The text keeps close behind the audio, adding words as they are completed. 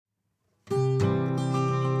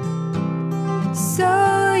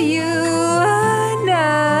So you wanna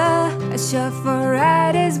a show for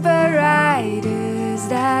writers but writers,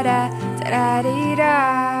 da da da da dee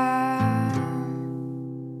da.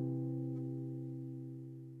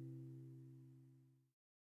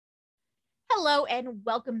 Hello and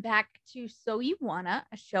welcome back to So You Wanna,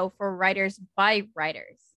 a show for writers by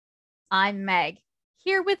writers. I'm Meg,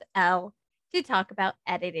 here with Elle to talk about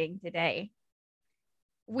editing today.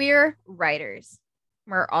 We're writers.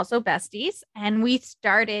 We're also besties, and we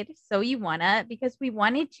started So You Wanna because we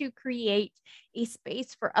wanted to create a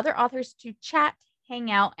space for other authors to chat, hang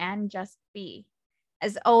out, and just be.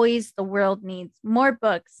 As always, the world needs more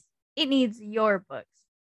books. It needs your books.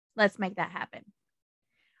 Let's make that happen.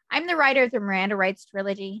 I'm the writer of the Miranda Rights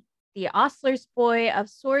trilogy, The Ostler's Boy of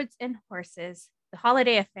Swords and Horses, The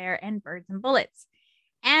Holiday Affair, and Birds and Bullets.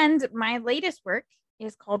 And my latest work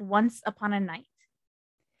is called Once Upon a Night.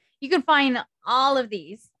 You can find all of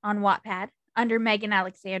these on Wattpad under Megan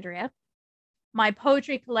Alexandria, my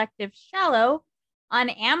poetry collective Shallow on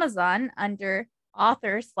Amazon under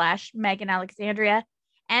author/Megan Alexandria,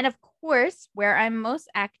 and of course, where I'm most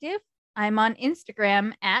active, I'm on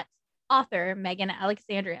Instagram at author Megan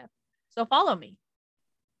Alexandria. So follow me.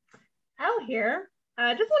 Elle here.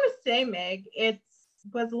 I just want to say, Meg, it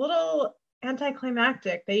was a little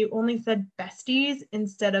anticlimactic that you only said besties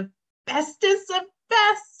instead of bestest of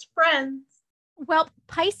best friends. Well,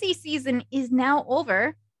 Pisces season is now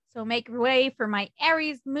over, so make way for my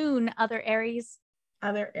Aries moon, other Aries.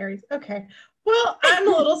 Other Aries. Okay. Well, I'm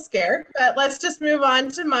a little scared, but let's just move on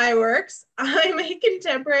to my works. I'm a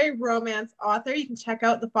contemporary romance author. You can check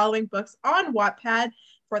out the following books on Wattpad: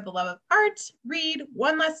 For the Love of Art, Read,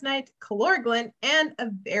 One Last Night, Calorglin, and A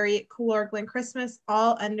Very Calorglin Christmas,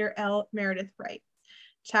 all under Elle Meredith Wright.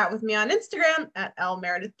 Chat with me on Instagram at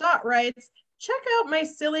lmeredith.writes. Check out my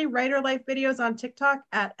silly writer life videos on TikTok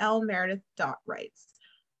at lmeredith.writes.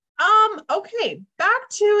 Okay, back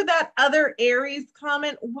to that other Aries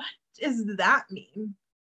comment. What does that mean?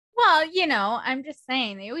 Well, I'm just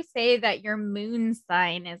saying, they always say that your moon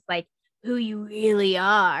sign is like who you really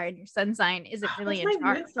are, and your sun sign isn't really What's in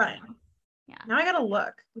my charge. moon sign? Yeah. Now I gotta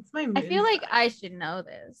look. What's my moon I feel like sign? I should know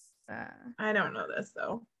this. I don't know this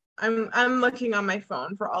though. I'm looking on my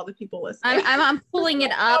phone for all the people listening. I'm pulling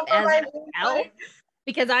it up as Elle sign.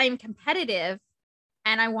 because I'm competitive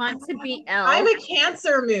and I want to be Elle. I'm a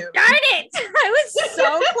Cancer moon. Darn it! I was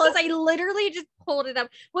so close. I literally just pulled it up.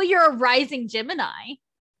 Well, you're a rising Gemini.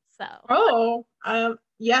 So. Oh,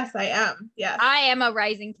 yes, I am. Yes. I am a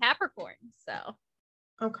rising Capricorn. So.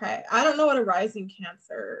 Okay. I don't know what a rising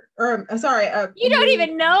Cancer, or sorry. You don't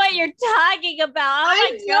even know what you're talking about. Oh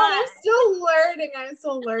my God. I'm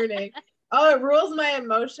still learning. Oh, it rules my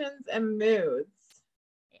emotions and moods.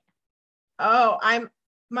 Yeah. Oh,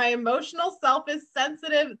 my emotional self is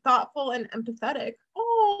sensitive, thoughtful, and empathetic.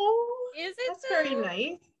 Oh, is it? That's very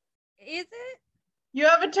nice. Is it? You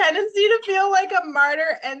have a tendency to feel like a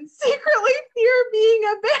martyr and secretly fear being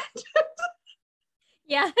abandoned.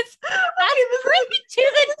 Yes, that's pretty to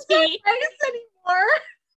the T. Nice anymore.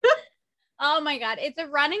 Oh my God, it's a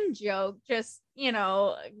running joke. Just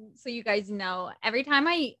so you guys know, every time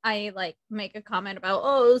I like make a comment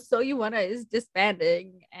about So You Wanna is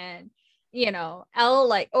disbanding, and Elle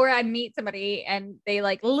or I meet somebody and they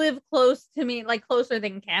like live close to me, like closer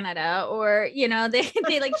than Canada, or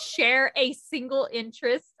they like share a single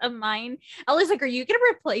interest of mine. Elle is like, are you gonna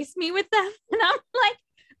replace me with them? And I'm like,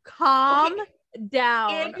 calm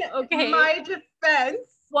down. Okay. My defense.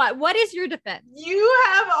 What is your defense? You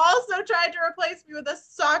have also tried to replace me with a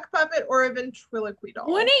sock puppet or a ventriloquy doll.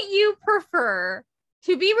 Wouldn't you prefer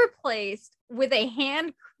to be replaced with a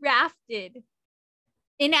handcrafted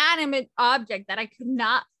inanimate object that I could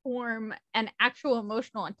not form an actual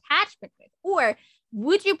emotional attachment with? Or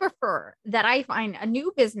would you prefer that I find a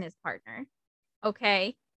new business partner,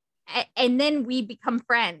 okay, and then we become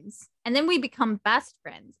friends, and then we become best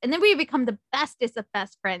friends, and then we become the bestest of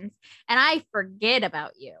best friends, and I forget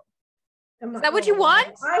about you? Is that what you want?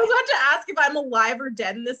 I was about to ask if I'm alive or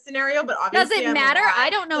dead in this scenario, but obviously does it matter?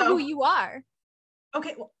 I don't know who you are.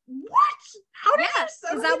 Okay, well, what? How did you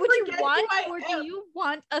is that what you want, or do you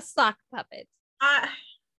want a sock puppet?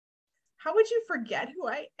 How would you forget who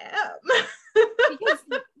I am?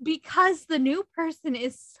 because the new person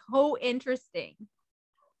is so interesting.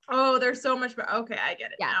 Oh, there's so much. Okay, I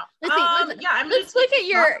get it now. Let's look at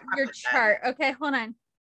your chart. Okay, hold on.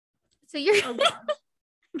 So you're. Oh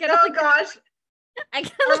gosh. Are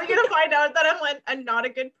we gonna find out that I'm not a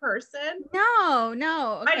good person?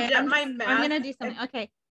 No. Okay, I'm gonna do something.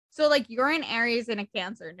 Okay, so like you're an Aries and a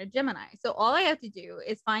Cancer and a Gemini. So all I have to do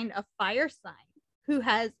is find a fire sign who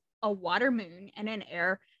has a water moon and an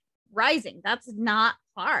air rising. That's not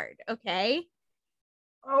hard. Okay.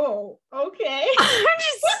 Oh, okay. I'm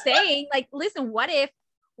just saying, like, listen, what if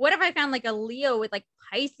I found like a Leo with like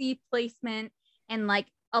Pisces placement and like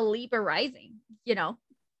a Libra rising? You know,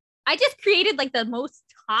 I just created like the most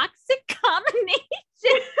toxic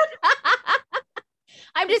combination.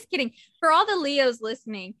 I'm just kidding. For all the Leos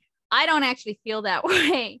listening, I don't actually feel that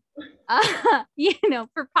way. You know,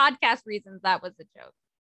 for podcast reasons, that was a joke.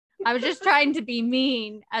 I was just trying to be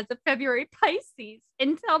mean as a February Pisces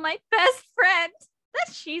and tell my best friend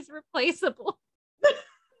that she's replaceable.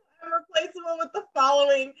 I'm replaceable with the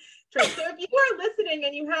following traits. So if you are listening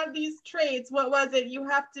and you have these traits, what was it? You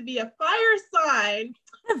have to be a fire sign,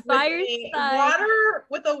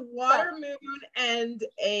 with a water moon and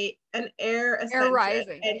an air ascension,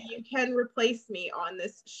 rising, and you can replace me on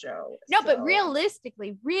this show. No, so. But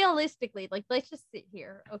realistically, like, let's just sit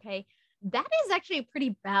here, okay? That is actually a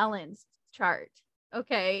pretty balanced chart.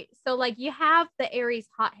 Okay, so like you have the Aries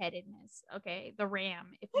hot-headedness, okay, the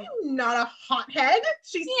Ram. I'm not a hothead,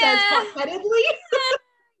 she says hot-headedly.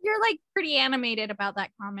 You're like pretty animated about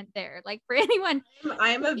that comment there. Like for anyone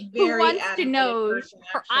I'm a very who wants to know, person,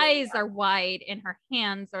 her eyes are wide and her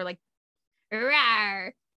hands are like,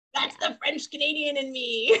 rawr. That's the French Canadian in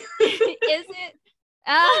me. Is it?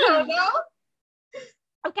 I don't know.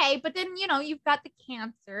 Okay, but then you know you've got the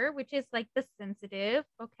Cancer, which is like the sensitive,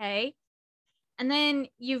 okay. And then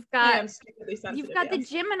you've got the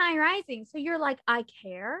Gemini rising. So you're like, I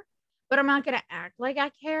care, but I'm not going to act like I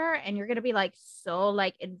care. And you're going to be like, so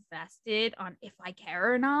like invested on if I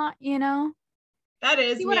care or not, you know? That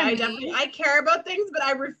is me. I care about things, but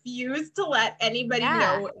I refuse to let anybody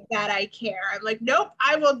know that I care. I'm like, nope,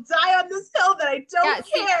 I will die on this hill that I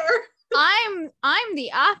don't care. I'm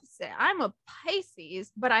the opposite. I'm a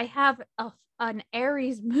Pisces, but I have an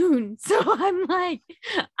Aries moon. So I'm like,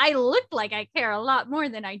 I look like I care a lot more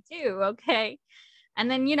than I do. Okay.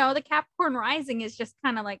 And then, you know, the Capricorn rising is just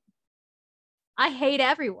kind of like, I hate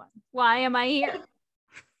everyone. Why am I here?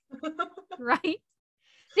 Right?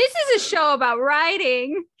 This is a show about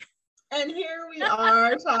writing. And here we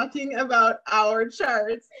are talking about our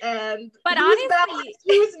charts and but who's honestly, balanced,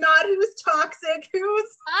 who's not, who's toxic,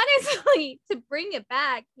 honestly, to bring it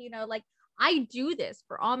back, you know, like I do this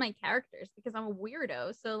for all my characters because I'm a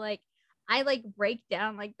weirdo. So like I like break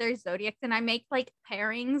down like their zodiacs and I make like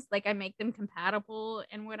pairings, like I make them compatible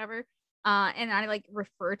and whatever. And I like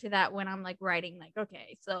refer to that when I'm like writing, like,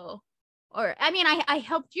 okay, so, or I mean, I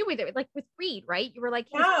helped you with it, like with Reed, right? You were like,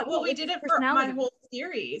 yeah, well, we did it for my whole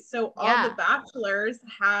series. So all the bachelors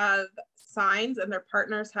have signs and their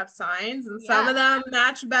partners have signs, and some of them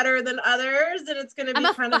match better than others, and it's gonna be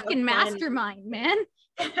kind of a fucking mastermind, man.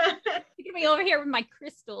 You're gonna be over here with my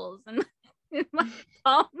crystals and my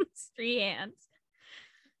palmistry hands.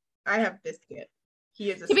 I have Biscuit.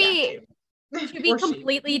 He is a statue. To be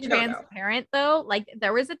completely transparent though, like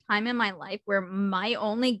there was a time in my life where my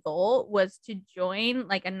only goal was to join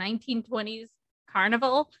like a 1920s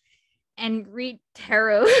carnival and read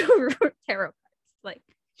tarot cards. Like,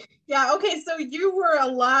 yeah, okay, so you were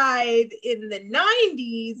alive in the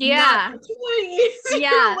 90s, not the 20s. Yeah,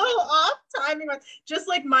 you're a little off timing, just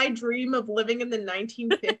like my dream of living in the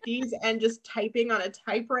 1950s and just typing on a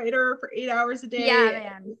typewriter for 8 hours a day. Yeah,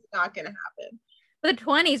 man, it's not gonna happen. The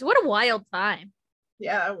 20s, what a wild time.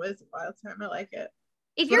 Yeah, it was a wild time. I like it.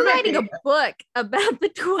 If you're writing a book about the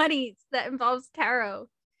 20s that involves tarot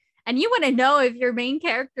and you want to know if your main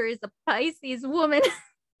character is a Pisces woman,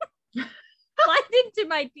 slide into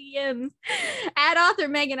my DMs at author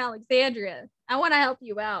Megan Alexandria. I want to help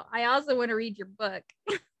you out. I also want to read your book.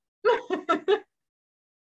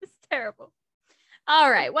 It's terrible.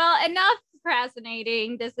 All right. Well, enough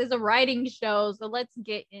procrastinating. This is a writing show, so let's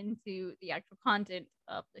get into the actual content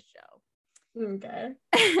of the show. Okay.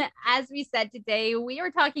 As we said today, we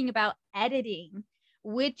are talking about editing,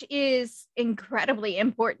 which is incredibly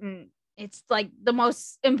important. It's like the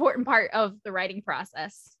most important part of the writing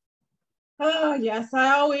process. Oh, yes.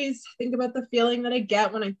 I always think about the feeling that I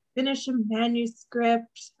get when I finish a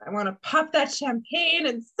manuscript. I want to pop that champagne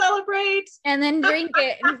and celebrate. And then drink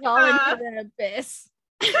it and fall into the abyss.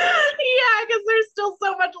 Yeah, because there's still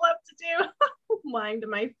so much left to do. I'm lying to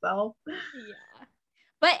myself. Yeah.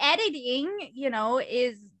 But editing, you know,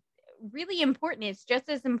 is really important. It's just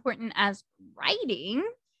as important as writing.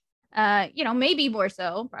 You know, maybe more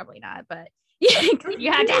so, probably not, but you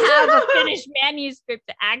have to have a finished manuscript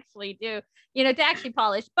to actually do, you know, to actually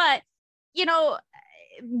polish. But, you know,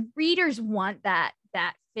 readers want that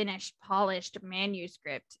finished, polished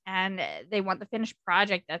manuscript, and they want the finished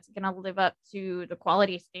project that's going to live up to the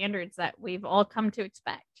quality standards that we've all come to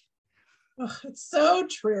expect. Ugh, it's so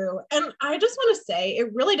true. And I just want to say,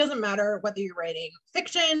 it really doesn't matter whether you're writing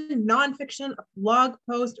fiction, nonfiction, a blog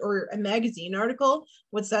post, or a magazine article.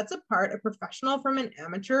 What sets apart a professional from an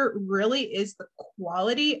amateur really is the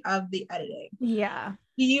quality of the editing. Yeah.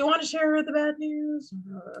 Do you want to share the bad news?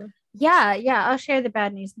 Yeah, I'll share the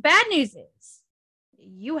bad news. The bad news is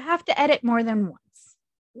you have to edit more than once.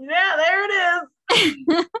 Yeah, there it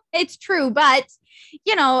is. It's true, but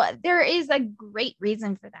there is a great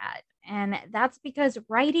reason for that. And that's because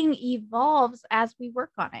writing evolves as we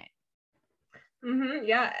work on it.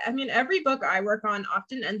 Yeah, I mean, every book I work on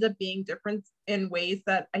often ends up being different in ways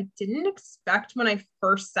that I didn't expect when I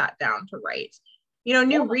first sat down to write.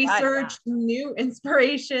 New research, new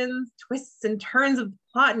inspirations, twists and turns of the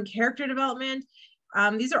plot and character development.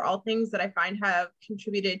 These are all things that I find have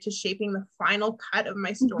contributed to shaping the final cut of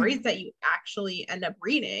my stories that you actually end up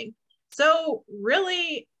reading. So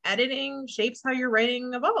really, editing shapes how your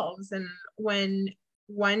writing evolves. And when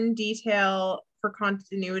one detail for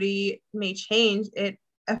continuity may change, it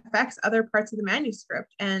affects other parts of the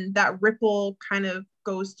manuscript. And that ripple kind of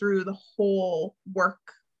goes through the whole work.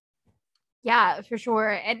 Yeah, for sure.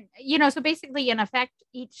 And, so basically, in effect,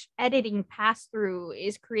 each editing pass through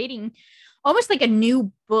is creating almost like a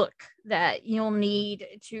new book that you'll need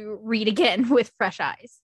to read again with fresh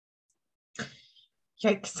eyes.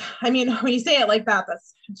 Yikes. I mean, when you say it like that,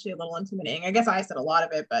 that's actually a little intimidating. I guess I said a lot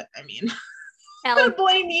of it, but I mean, I don't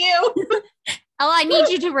blame you. Ella, I need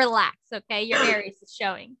you to relax, okay? Your Aries is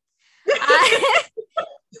showing.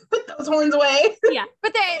 Put those horns away. Yeah,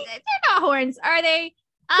 but they're not horns, are they?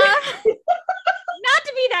 Not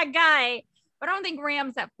to be that guy, but I don't think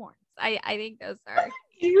rams have horns. I think those are...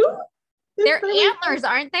 You? They're antlers,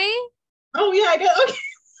 aren't they? Oh, yeah, I guess. Okay.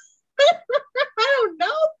 I don't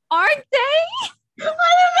know. Aren't they? I don't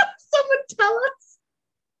know. Someone tell us.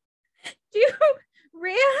 Do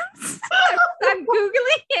rams? I'm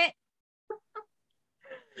Googling it.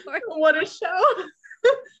 What a show.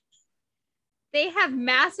 They have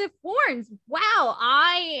massive horns. Wow,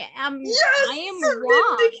 I am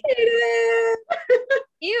wrong.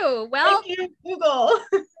 Ew. Well, thank you, Google.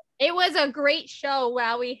 It was a great show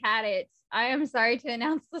while we had it. I am sorry to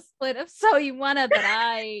announce the split of So You Wanna, but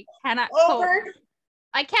I cannot cope.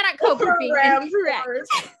 I cannot cope with being incorrect.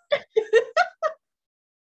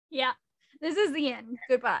 Yeah, this is the end.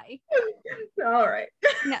 Goodbye. All right.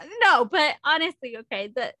 No, but honestly,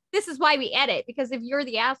 okay, this is why we edit, because if you're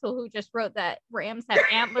the asshole who just wrote that rams have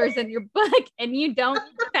antlers in your book and you don't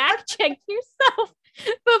fact check yourself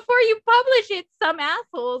before you publish it, some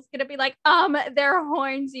asshole's gonna be like, they're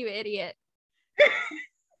horns, you idiot.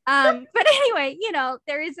 But anyway,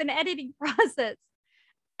 there is an editing process.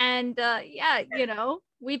 And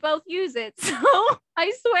we both use it. So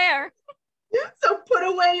I swear. So put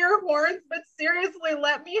away your horns, but seriously,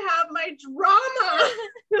 let me have my drama.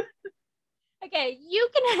 Okay, you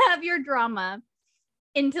can have your drama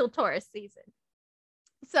until Taurus season.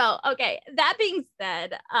 So, okay, that being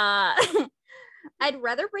said, I'd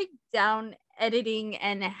rather break down editing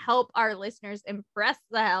and help our listeners impress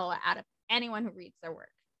the hell out of anyone who reads their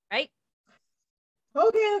work, right?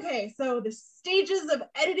 Okay. So the stages of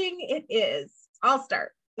editing it is. I'll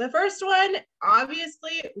start. The first one,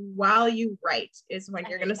 obviously, while you write is when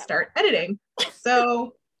you're going to start editing.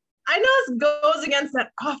 So I know this goes against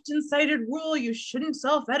that often cited rule, you shouldn't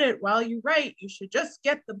self-edit while you write. You should just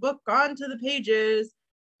get the book onto the pages.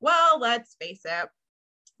 Well, let's face it.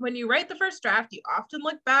 When you write the first draft, you often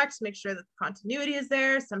look back to make sure that the continuity is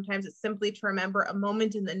there. Sometimes it's simply to remember a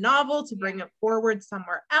moment in the novel to bring it forward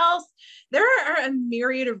somewhere else. There are a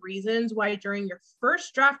myriad of reasons why during your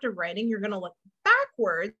first draft of writing, you're going to look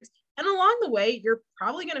backwards. And along the way, you're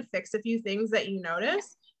probably going to fix a few things that you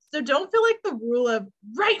notice. So don't feel like the rule of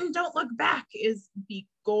write and don't look back is the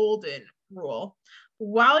golden rule.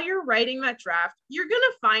 While you're writing that draft, you're going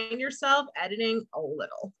to find yourself editing a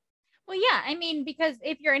little. Well, yeah, I mean, because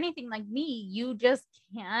if you're anything like me, you just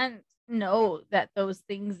can't know that those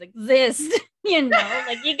things exist.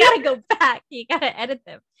 Like you gotta go back, you gotta edit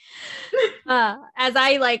them. As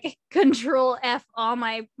I control F all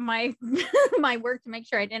my my work to make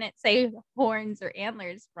sure I didn't say horns or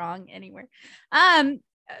antlers wrong anywhere. Did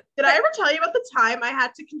I ever tell you about the time I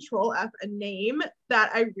had to control F a name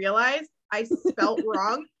that I realized I spelt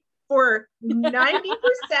wrong for 90%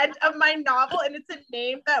 of my novel, and it's a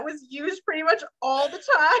name that was used pretty much all the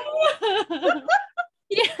time?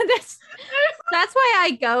 Yeah, that's why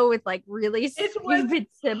I go with really stupid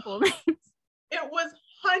simple names. It was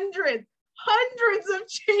hundreds of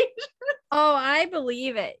changes. Oh, I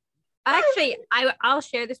believe it. Actually, I'll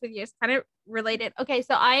share this with you. It's kind of related. Okay,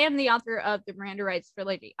 so I am the author of the Miranda Rights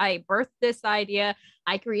trilogy. I birthed this idea.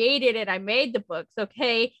 I created it. I made the books.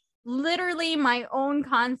 Okay, literally my own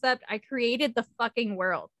concept. I created the fucking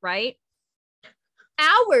world, right?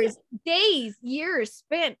 Hours, days, years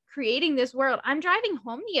spent creating this world. I'm driving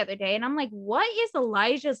home the other day and I'm like, what is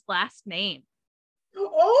Elijah's last name?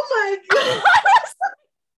 Oh my god.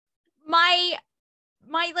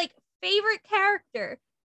 my like favorite character.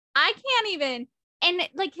 I can't even, and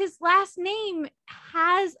like his last name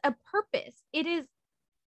has a purpose. It is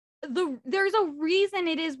there's a reason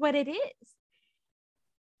it is what it is.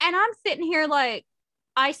 And I'm sitting here like,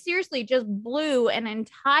 I seriously just blew an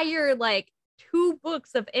entire like 2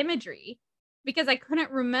 books of imagery because I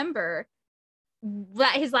couldn't remember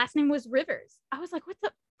that his last name was Rivers. I was like, what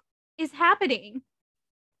the is happening?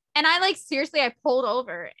 And I like seriously, I pulled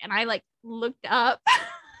over and I like looked up.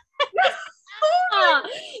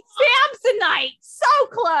 Samsonite, so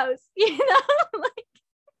close, you know, like,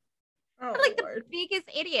 Oh, like Lord. the biggest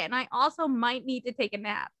idiot. And I also might need to take a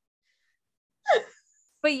nap.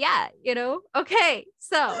 But yeah, you know, okay,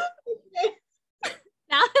 so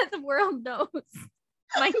now that the world knows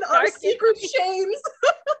my Our darkest, secret shames.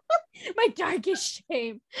 my darkest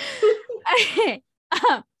shame. Okay.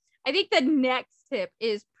 I think the next tip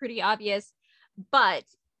is pretty obvious, but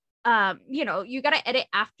you know, you got to edit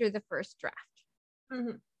after the first draft.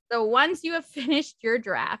 Mm-hmm. So once you have finished your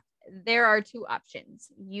draft, there are 2 options.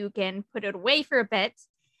 You can put it away for a bit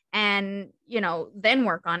and, you know, then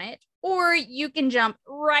work on it, or you can jump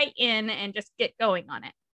right in and just get going on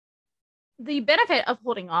it. The benefit of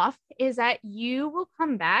holding off is that you will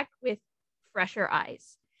come back with fresher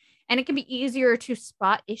eyes, and it can be easier to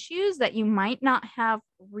spot issues that you might not have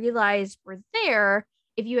realized were there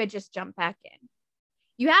if you had just jumped back in.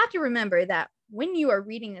 You have to remember that when you are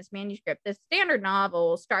reading this manuscript, the standard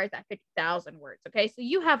novel starts at 50,000 words. Okay. So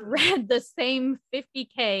you have read the same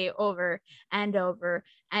 50K over and over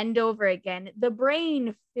and over again. The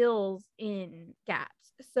brain fills in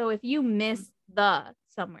gaps. So if you miss the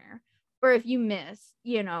somewhere, or if you miss,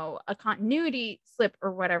 you know, a continuity slip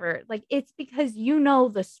or whatever, like it's because you know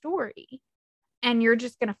the story and you're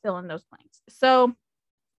just going to fill in those blanks. So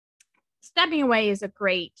stepping away is a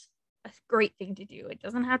great thing to do. It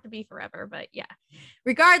doesn't have to be forever, but yeah,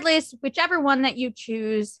 regardless, whichever one that you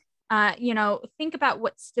choose, you know, think about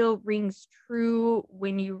what still rings true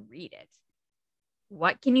when you read it.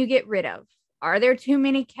 What can you get rid of? Are there too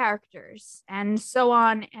many characters? And so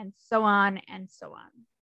on and so on and so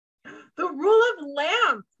on. The rule of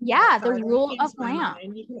lamp. Yeah, Sorry, the that rule came of to my lamp.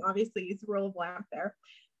 mind. You can obviously use the rule of lamp there.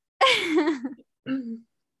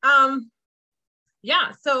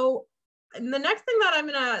 Yeah, so the next thing that I'm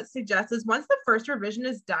going to suggest is once the first revision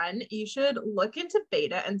is done, you should look into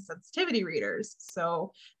beta and sensitivity readers.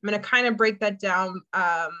 So I'm going to kind of break that down.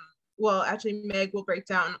 Well, actually, Meg will break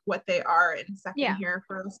down what they are in a second here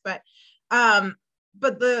for us. But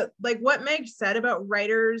the like what Meg said about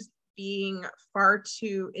writers being far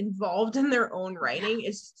too involved in their own writing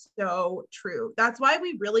is so true. That's why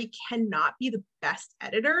we really cannot be the best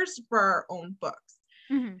editors for our own books.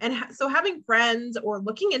 Mm-hmm. And so having friends or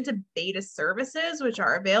looking into beta services, which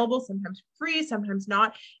are available, sometimes free, sometimes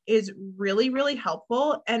not, is really, really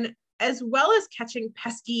helpful. And as well as catching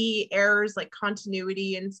pesky errors like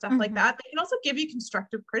continuity and stuff like that, they can also give you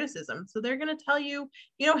constructive criticism. So they're going to tell you,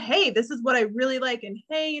 you know, hey, this is what I really like. And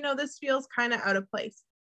hey, you know, this feels kind of out of place.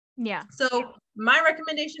 Yeah. So my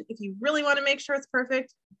recommendation, if you really want to make sure it's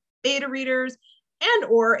perfect, beta readers and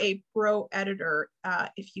or a pro editor,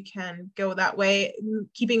 if you can go that way,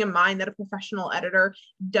 keeping in mind that a professional editor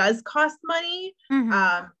does cost money.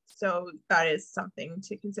 So that is something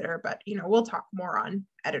to consider, but you know, we'll talk more on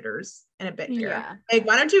editors in a bit here. Yeah. Like,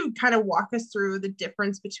 why don't you kind of walk us through the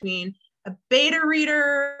difference between a beta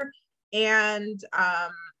reader and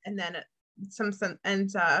then some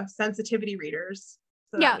sensitivity readers.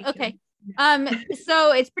 So yeah. Okay.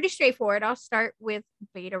 So it's pretty straightforward. I'll start with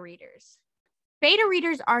beta readers. Beta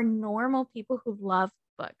readers are normal people who love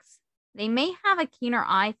books. They may have a keener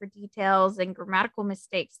eye for details and grammatical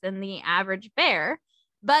mistakes than the average bear,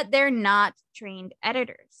 but they're not trained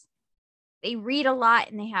editors. They read a lot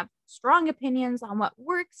and they have strong opinions on what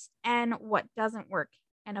works and what doesn't work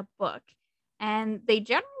in a book. And they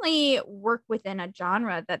generally work within a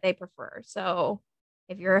genre that they prefer. So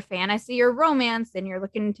if you're a fantasy or romance and you're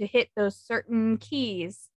looking to hit those certain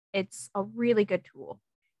keys, it's a really good tool.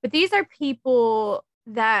 But these are people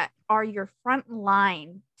that are your front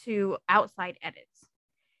line to outside edits.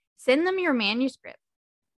 Send them your manuscript.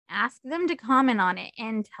 Ask them to comment on it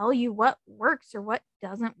and tell you what works or what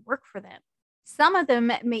doesn't work for them. Some of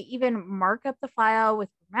them may even mark up the file with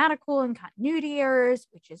grammatical and continuity errors,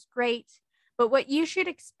 which is great. But what you should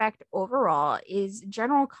expect overall is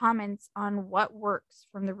general comments on what works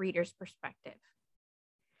from the reader's perspective.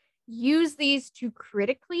 Use these to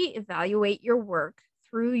critically evaluate your work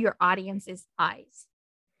through your audience's eyes.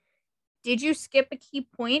 Did you skip a key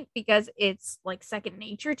point because it's like second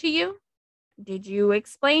nature to you? Did you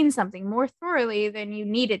explain something more thoroughly than you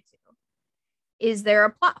needed to? Is there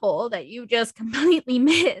a plot hole that you just completely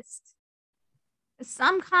missed?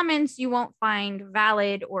 Some comments you won't find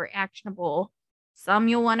valid or actionable. Some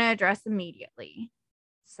you'll want to address immediately.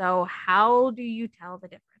 So how do you tell the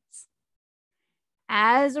difference?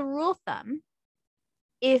 As a rule of thumb,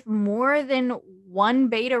 if more than one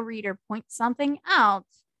beta reader points something out,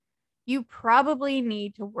 you probably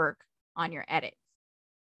need to work on your edits.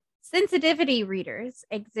 Sensitivity readers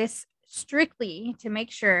exist strictly to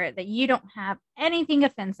make sure that you don't have anything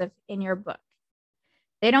offensive in your book.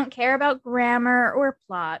 They don't care about grammar or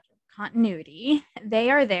plot or continuity.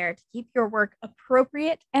 They are there to keep your work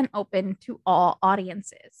appropriate and open to all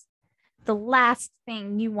audiences. The last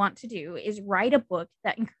thing you want to do is write a book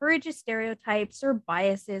that encourages stereotypes or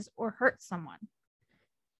biases or hurts someone.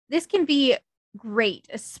 This can be great,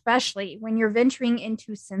 especially when you're venturing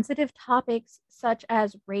into sensitive topics such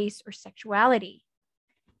as race or sexuality.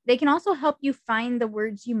 They can also help you find the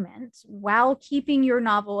words you meant while keeping your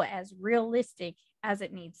novel as realistic as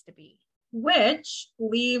it needs to be. Which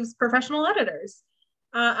leaves professional editors.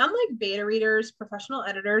 Unlike beta readers, professional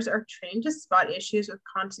editors are trained to spot issues with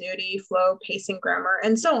continuity, flow, pacing, grammar,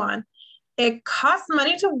 and so on. It costs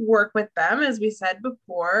money to work with them, as we said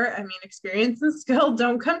before. I mean, experience and skill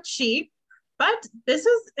don't come cheap, but this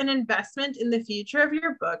is an investment in the future of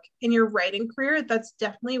your book, in your writing career, that's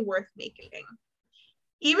definitely worth making.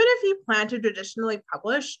 Even if you plan to traditionally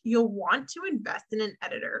publish, you'll want to invest in an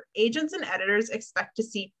editor. Agents and editors expect to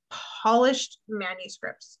see polished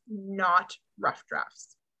manuscripts, not rough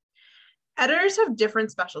drafts. Editors have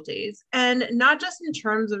different specialties, and not just in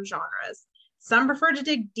terms of genres. Some prefer to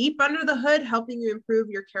dig deep under the hood, helping you improve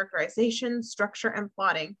your characterization, structure, and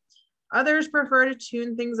plotting. Others prefer to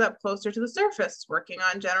tune things up closer to the surface, working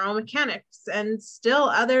on general mechanics, and still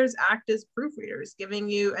others act as proofreaders, giving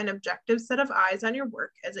you an objective set of eyes on your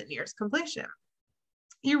work as it nears completion.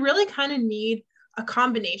 You really kind of need a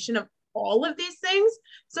combination of all of these things,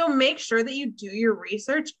 so make sure that you do your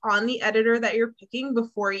research on the editor that you're picking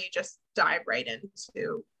before you just dive right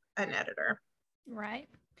into an editor. Right.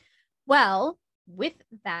 Well, with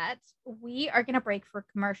that, we are going to break for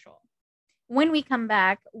commercial. When we come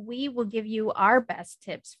back, we will give you our best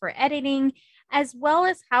tips for editing, as well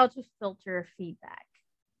as how to filter feedback.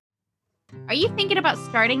 Are you thinking about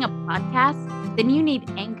starting a podcast? Then you need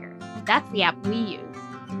Anchor. That's the app we use.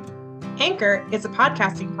 Anchor is a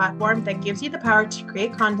podcasting platform that gives you the power to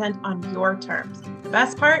create content on your terms. The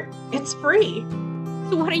best part, it's free.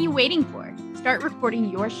 So what are you waiting for? Start recording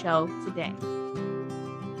your show today.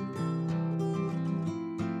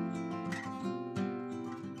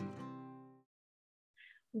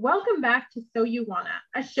 Welcome back to So You Wanna,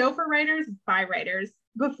 a show for writers by writers.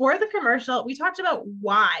 Before the commercial, we talked about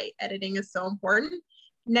why editing is so important.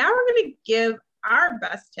 Now we're going to give our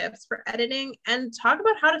best tips for editing and talk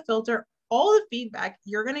about how to filter all the feedback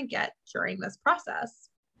you're going to get during this process.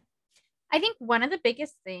 I think one of the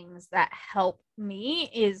biggest things that help me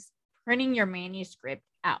is printing your manuscript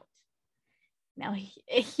out. Now,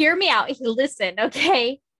 hear me out. Listen,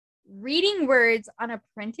 okay? Reading words on a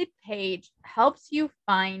printed page helps you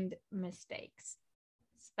find mistakes,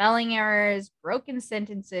 spelling errors, broken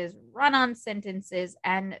sentences, run-on sentences,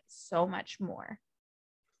 and so much more.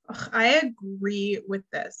 I agree with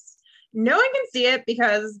this. No one can see it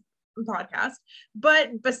because podcast,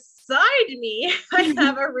 but beside me, I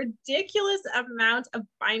have a ridiculous amount of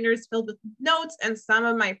binders filled with notes and some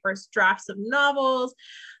of my first drafts of novels.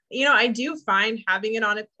 You know, I do find having it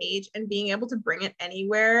on a page and being able to bring it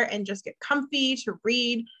anywhere and just get comfy to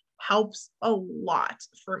read helps a lot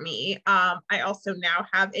for me. I also now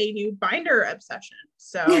have a new binder obsession.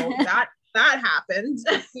 So that happened.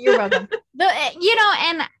 You're welcome.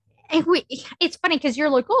 It's funny because you're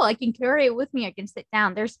like, oh, I can carry it with me. I can sit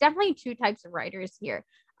down. There's definitely two types of writers here.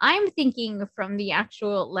 I'm thinking from the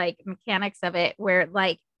actual like mechanics of it, where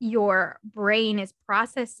like your brain is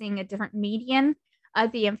processing a different medium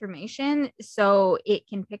of the information, so it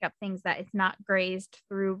can pick up things that it's not grazed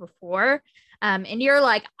through before. And you're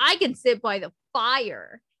like, I can sit by the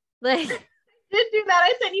fire. Like, I did do that.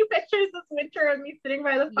 I sent you pictures this winter of me sitting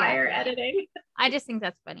by the fire editing. I just think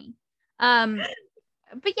that's funny.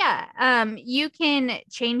 But yeah, you can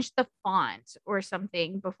change the font or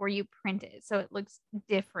something before you print it, so it looks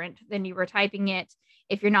different than you were typing it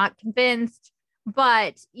if you're not convinced.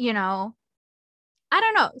 But, you know, I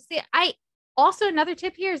don't know. See, Also, another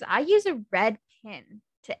tip here is I use a red pen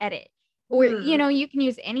to edit. Or, you can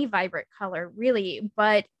use any vibrant color, really,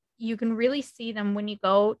 but you can really see them when you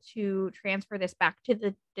go to transfer this back to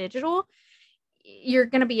the digital. You're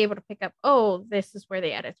going to be able to pick up, oh, this is where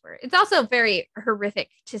the edits were. It's also very horrific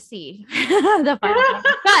to see the final product.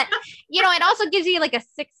 But, it also gives you like a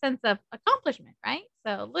sixth sense of accomplishment, right?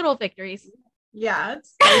 So little victories. Yeah,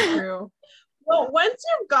 it's so true. Well, once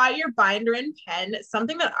you've got your binder and pen,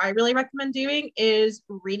 something that I really recommend doing is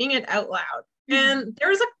reading it out loud. And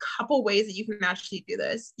there's a couple ways that you can actually do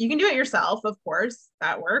this. You can do it yourself, of course,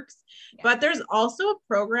 that works. Yeah. But there's also a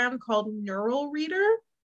program called Neural Reader.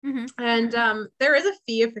 And there is a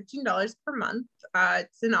fee of $15 per month.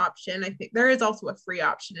 It's an option. I think there is also a free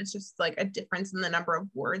option. It's just like a difference in the number of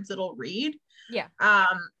words it'll read. Yeah.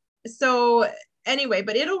 So anyway,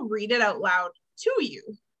 but it'll read it out loud to you.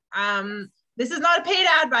 This is not a paid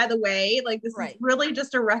ad, by the way. Like, this is really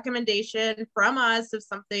just a recommendation from us of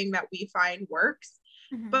something that we find works.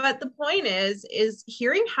 But the point is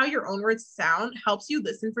hearing how your own words sound helps you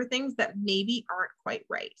listen for things that maybe aren't quite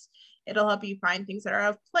right. It'll help you find things that are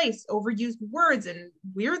out of place, overused words, and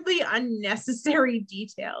weirdly unnecessary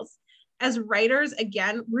details. As writers,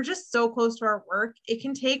 again, we're just so close to our work. It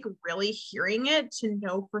can take really hearing it to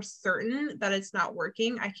know for certain that it's not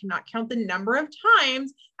working. I cannot count the number of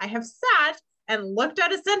times I have sat and looked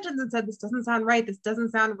at a sentence and said, this doesn't sound right. This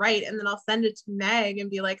doesn't sound right. And then I'll send it to Meg and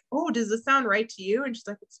be like, oh, does this sound right to you? And she's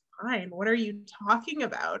like, it's fine. What are you talking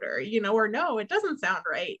about? Or, or no, it doesn't sound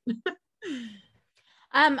right.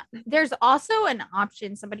 There's also an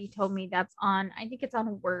option somebody told me that's on, I think it's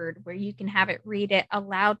on Word, where you can have it read it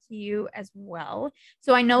aloud to you as well.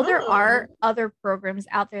 So I know there are other programs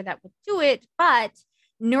out there that would do it, but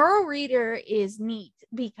Neural Reader is neat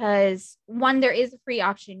because, one, there is a free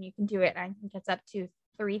option. You can do it. I think it's up to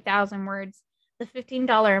 3,000 words. The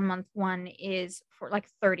 $15 a month one is for like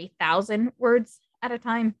 30,000 words at a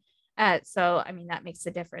time. So, I mean, that makes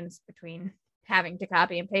the difference between having to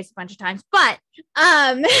copy and paste a bunch of times, but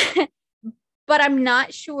I'm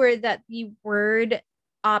not sure that the Word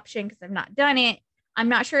option, because I've not done it, I'm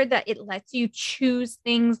not sure that it lets you choose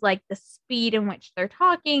things like the speed in which they're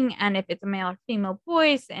talking, and if it's a male or female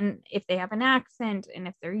voice, and if they have an accent, and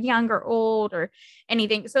if they're young or old or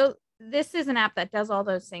anything. So this is an app that does all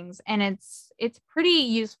those things, and it's pretty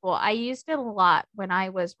useful. I used it a lot when I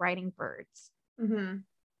was writing Birds.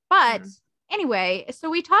 But anyway, so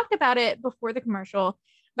we talked about it before the commercial,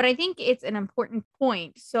 but I think it's an important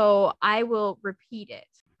point, so I will repeat it.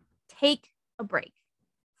 Take a break.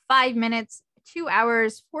 5 minutes, 2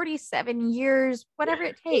 hours, 47 years, whatever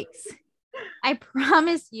it takes. I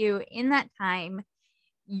promise you, in that time,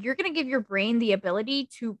 you're going to give your brain the ability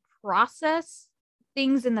to process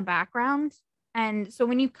things in the background. And so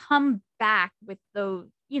when you come back with those,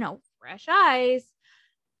 fresh eyes,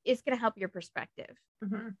 it's going to help your perspective.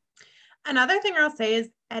 Another thing I'll say is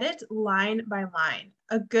edit line by line.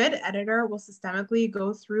 A good editor will systemically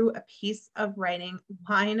go through a piece of writing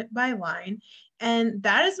line by line, and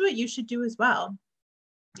that is what you should do as well.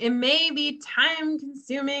 It may be time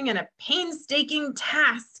consuming and a painstaking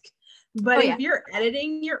task, but if you're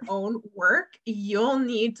editing your own work, you'll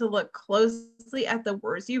need to look closely at the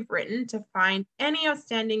words you've written to find any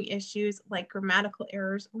outstanding issues like grammatical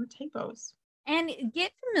errors or typos. And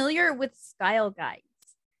get familiar with style guides.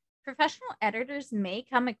 Professional editors may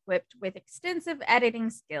come equipped with extensive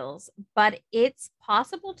editing skills, but it's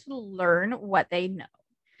possible to learn what they know.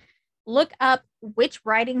 Look up which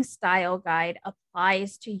writing style guide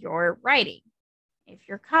applies to your writing. If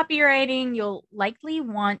you're copywriting, you'll likely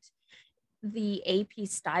want the AP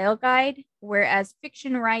Style Guide, whereas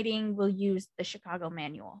fiction writing will use the Chicago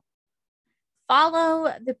Manual.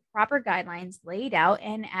 Follow the proper guidelines laid out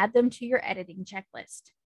and add them to your editing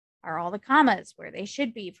checklist. Are all the commas where they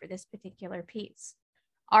should be for this particular piece?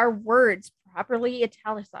 Are words properly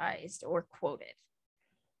italicized or quoted?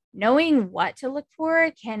 Knowing what to look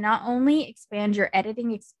for can not only expand your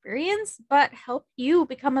editing experience, but help you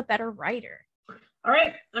become a better writer. All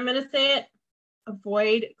right, I'm going to say it.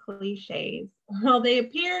 Avoid cliches. While they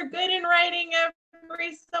appear good in writing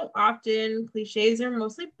every so often, cliches are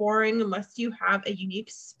mostly boring unless you have a unique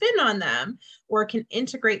spin on them or can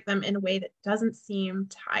integrate them in a way that doesn't seem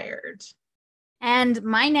tired. And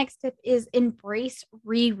my next tip is embrace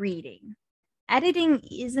rereading. Editing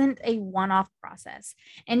isn't a one-off process,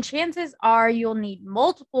 and chances are you'll need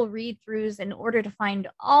multiple read-throughs in order to find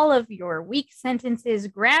all of your weak sentences,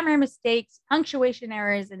 grammar mistakes, punctuation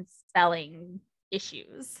errors, and spelling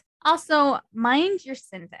issues. Also, mind your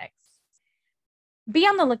syntax. Be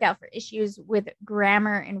on the lookout for issues with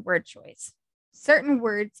grammar and word choice. Certain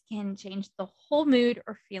words can change the whole mood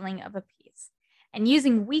or feeling of a piece. And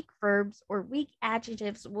using weak verbs or weak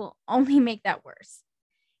adjectives will only make that worse.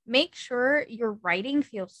 Make sure your writing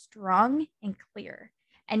feels strong and clear,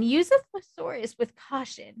 and use a thesaurus with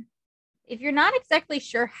caution. If you're not exactly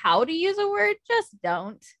sure how to use a word, just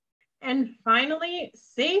don't. And finally,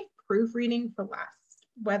 save proofreading for last.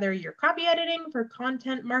 Whether you're copy editing for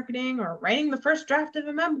content marketing or writing the first draft of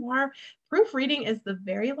a memoir, proofreading is the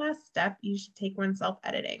very last step you should take when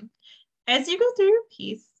self-editing. As you go through your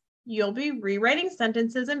piece, you'll be rewriting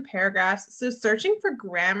sentences and paragraphs, so searching for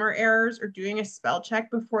grammar errors or doing a spell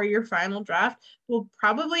check before your final draft will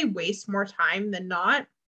probably waste more time than not.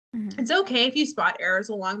 It's okay if you spot errors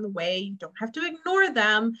along the way. You don't have to ignore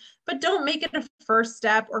them, but don't make it a first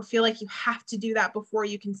step or feel like you have to do that before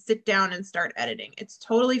you can sit down and start editing. It's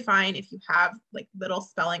totally fine if you have like little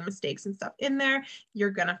spelling mistakes and stuff in there.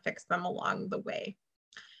 You're going to fix them along the way.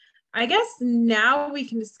 I guess now we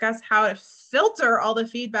can discuss how to filter all the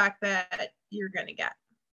feedback that you're going to get.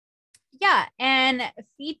 Yeah, and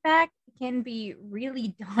feedback can be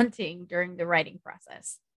really daunting during the writing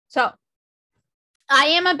process. So I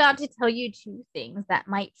am about to tell you two things that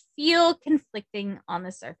might feel conflicting on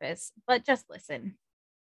the surface, but just listen.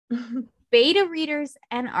 Beta readers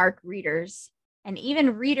and ARC readers, and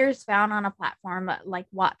even readers found on a platform like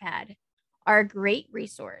Wattpad, are a great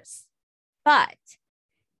resource. But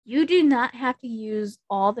you do not have to use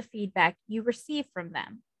all the feedback you receive from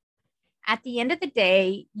them. At the end of the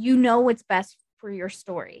day, you know what's best for your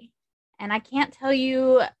story. And I can't tell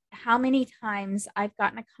you how many times I've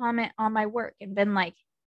gotten a comment on my work and been like,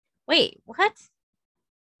 wait, what?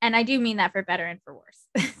 And I do mean that for better and for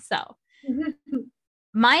worse. So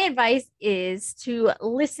my advice is to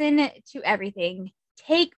listen to everything,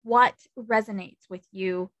 take what resonates with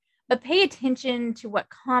you, but pay attention to what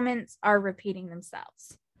comments are repeating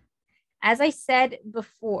themselves. As I said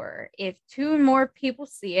before, if 2 more people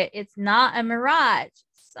see it, it's not a mirage.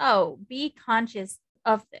 So be conscious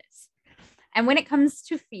of this. And when it comes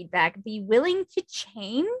to feedback, be willing to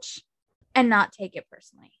change and not take it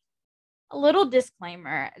personally. A little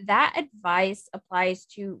disclaimer, that advice applies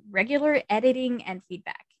to regular editing and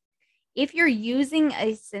feedback. If you're using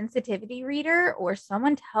a sensitivity reader or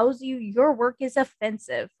someone tells you your work is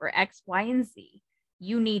offensive for X, Y, and Z,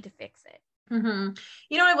 you need to fix it.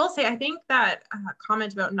 I will say, I think that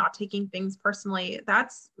comment about not taking things personally,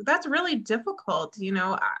 that's really difficult.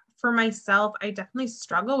 For myself, I definitely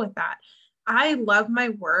struggle with that. I love my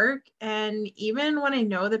work. And even when I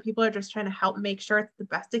know that people are just trying to help make sure it's the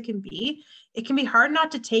best it can be hard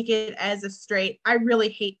not to take it as a straight, I really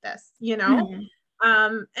hate this,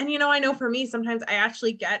 I know for me, sometimes I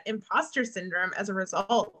actually get imposter syndrome as a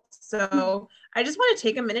result. So I just want to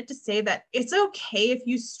take a minute to say that it's okay if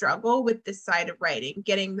you struggle with this side of writing,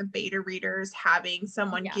 getting the beta readers, having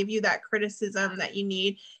someone give you that criticism that you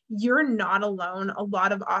need. You're not alone. A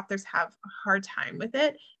lot of authors have a hard time with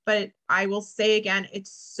it, but I will say again,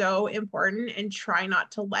 it's so important, and try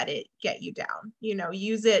not to let it get you down.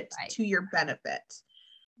 Use it to your benefit.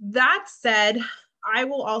 That said, I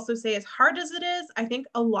will also say, as hard as it is, I think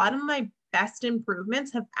a lot of my best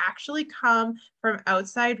improvements have actually come from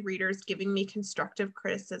outside readers giving me constructive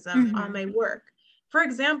criticism on my work. For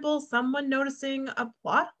example, someone noticing a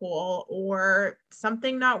plot hole or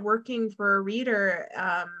something not working for a reader,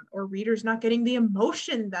 or readers not getting the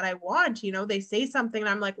emotion that I want. They say something and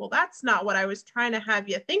I'm like, well, that's not what I was trying to have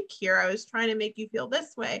you think here. I was trying to make you feel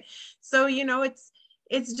this way. So,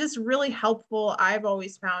 it's just really helpful, I've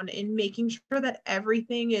always found, in making sure that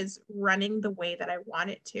everything is running the way that I want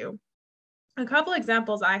it to. A couple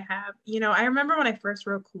examples I have, I remember when I first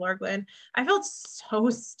wrote Calorglin, I felt so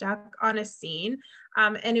stuck on a scene.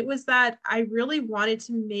 And it was that I really wanted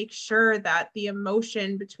to make sure that the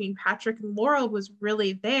emotion between Patrick and Laurel was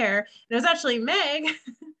really there. And it was actually Meg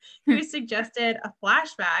who suggested a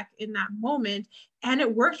flashback in that moment. And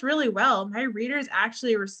it worked really well. My readers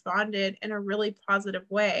actually responded in a really positive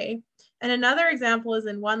way. And another example is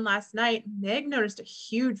in One Last Night, Meg noticed a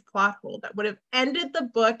huge plot hole that would have ended the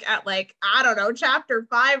book at chapter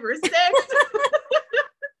 5 or 6.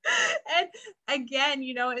 And again,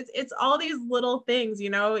 it's all these little things,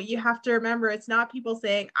 you have to remember, it's not people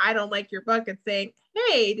saying, I don't like your book. It's saying,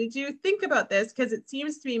 hey, did you think about this? Because it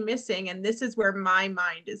seems to be missing. And this is where my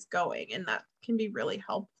mind is going. And that can be really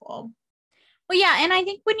helpful. Well, yeah. And I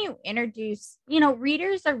think when you introduce,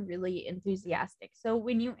 readers are really enthusiastic. So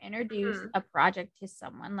when you introduce a project to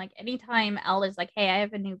someone, like anytime Elle is like, hey, I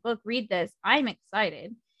have a new book, read this, I'm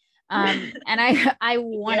excited. And I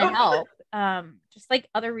want to help, just like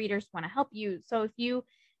other readers want to help you. So if you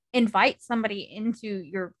invite somebody into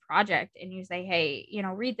your project and you say, hey,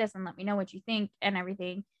 read this and let me know what you think and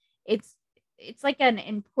everything, it's it's like an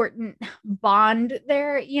important bond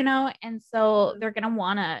there, and so they're gonna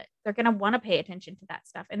wanna pay attention to that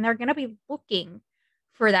stuff, and they're gonna be looking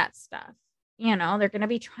for that stuff. They're gonna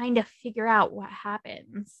be trying to figure out what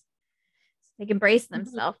happens, so they can brace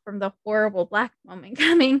themselves from the horrible black moment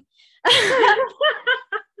coming.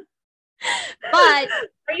 But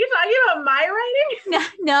are you talking about my writing?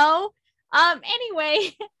 No.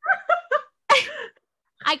 Anyway,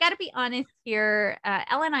 I gotta be honest here.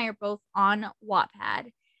 Elle and I are both on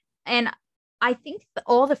Wattpad, and I think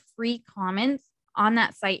all the free comments on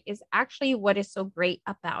that site is actually what is so great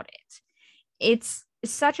about it. It's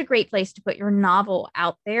such a great place to put your novel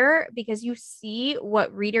out there because you see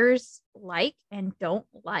what readers like and don't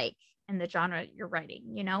like in the genre you're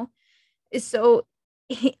writing, So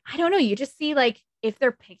I don't know, you just see like if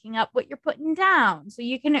they're picking up what you're putting down. So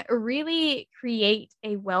you can really create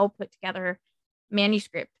a well put together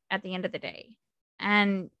manuscript at the end of the day.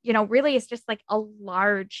 And, really it's just like a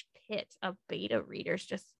large pit of beta readers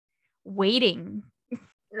just waiting.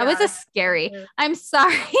 That was a scary. I'm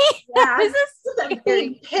sorry. Yeah, It was a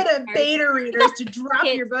big pit of beta readers to drop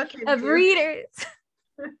your book into. Of readers.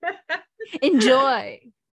 Enjoy.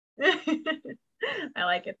 I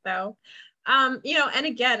like it though. And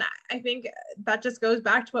again, I think that just goes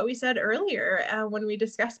back to what we said earlier when we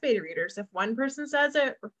discussed beta readers. If one person says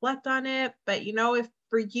it, reflect on it. But if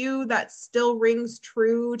for you that still rings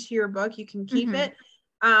true to your book, you can keep it.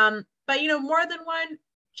 But more than one,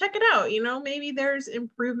 check it out. Maybe there's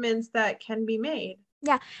improvements that can be made.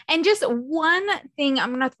 Yeah. And just one thing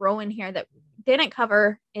I'm going to throw in here that didn't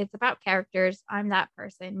cover, it's about characters. I'm that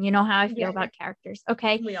person. You know how I feel about characters.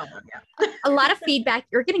 Okay. We all know, yeah. A lot of feedback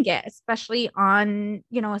you're going to get, especially on,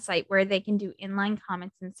 a site where they can do inline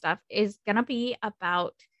comments and stuff, is going to be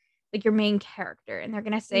about like your main character. And they're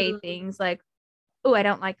going to say things like, oh, I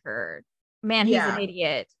don't like her. Man, he's an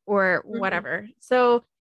idiot or whatever. So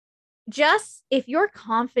just if you're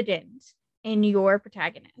confident in your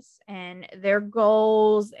protagonists and their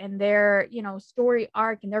goals and their, story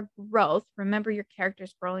arc and their growth, remember your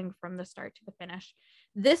character's growing from the start to the finish.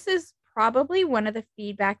 This is probably one of the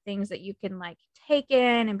feedback things that you can like take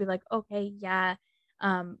in and be like, okay, yeah.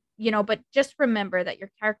 But just remember that your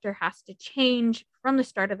character has to change from the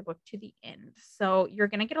start of the book to the end. So you're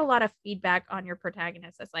going to get a lot of feedback on your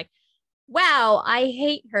protagonist. That's like, wow, I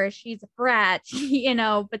hate her. She's a brat,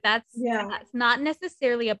 but that's not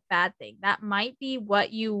necessarily a bad thing. That might be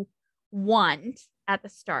what you want at the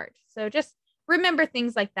start. So just remember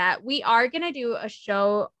things like that. We are going to do a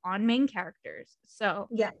show on main characters. So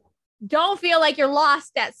don't feel like you're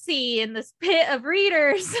lost at sea in this pit of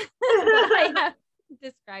readers that I have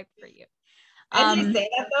described for you. As you say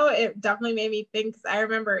that though, it definitely made me think, because I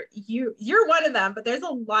remember you're one of them, but there's a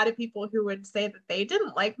lot of people who would say that they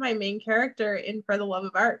didn't like my main character in For the Love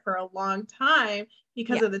of Art for a long time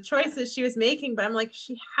because of the choices she was making. But I'm like,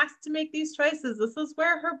 she has to make these choices. This is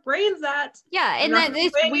where her brain's at. Yeah, and that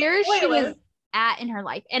is where she was at in her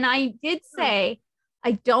life. And I did say,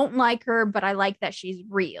 I don't like her, but I like that she's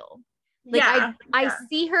real. Like I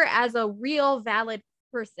see her as a real, valid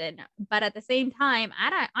person, but at the same time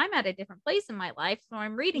I'm at a different place in my life, so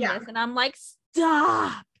I'm reading this and I'm like,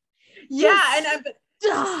 stop.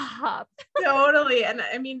 Stop. Totally. And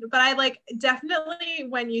I mean, but I like, definitely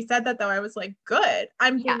when you said that though, I was like, good,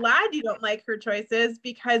 I'm glad you don't like her choices,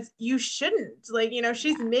 because you shouldn't, like,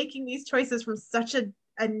 she's making these choices from such a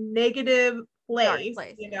negative place,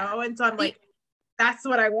 and so I'm like, that's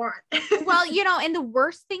what I want. Well, and the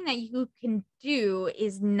worst thing that you can do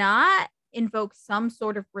is not invoke some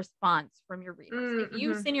sort of response from your readers. If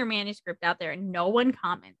you send your manuscript out there and no one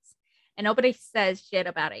comments and nobody says shit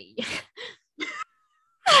about it,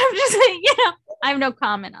 I'm just saying, I have no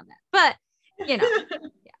comment on that. But,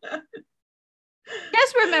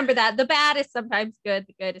 just remember that the bad is sometimes good,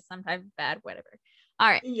 the good is sometimes bad, whatever. All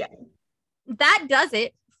right. Yeah. That does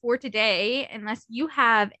it for today, unless you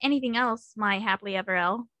have anything else, my happily ever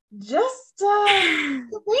Elle. Just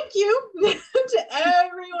thank you to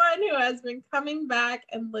everyone who has been coming back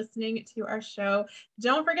and listening to our show.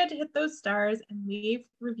 Don't forget to hit those stars and leave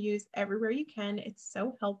reviews everywhere you can. It's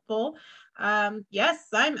so helpful. Yes,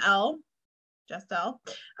 I'm Elle, just Elle.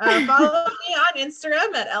 Follow me on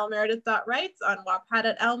Instagram at elmeredith.writes, on Wattpad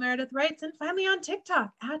at elmeredithwrites, and finally on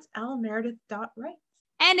TikTok at elmeredith.writes.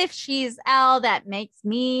 And if she's Elle, that makes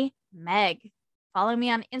me Meg. Follow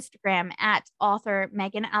me on Instagram at author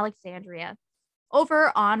Megan Alexandria.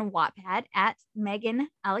 Over on Wattpad at Megan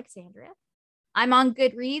Alexandria. I'm on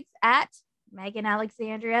Goodreads at Megan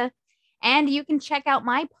Alexandria. And you can check out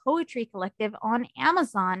my poetry collective on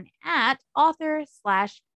Amazon at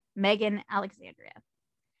author/Megan Alexandria.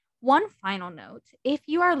 One final note, if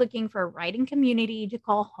you are looking for a writing community to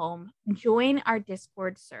call home, join our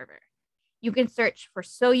Discord server. You can search for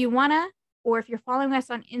So You Wanna, or if you're following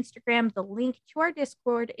us on Instagram, the link to our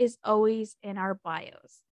Discord is always in our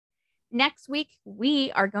bios. Next week,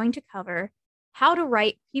 we are going to cover how to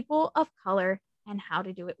write people of color and how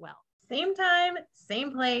to do it well. Same time,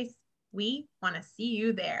 same place. We want to see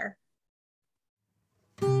you there.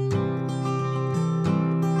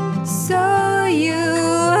 So you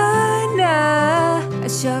wanna a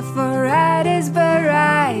show for writers by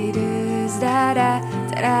writers, da da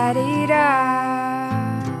da da da.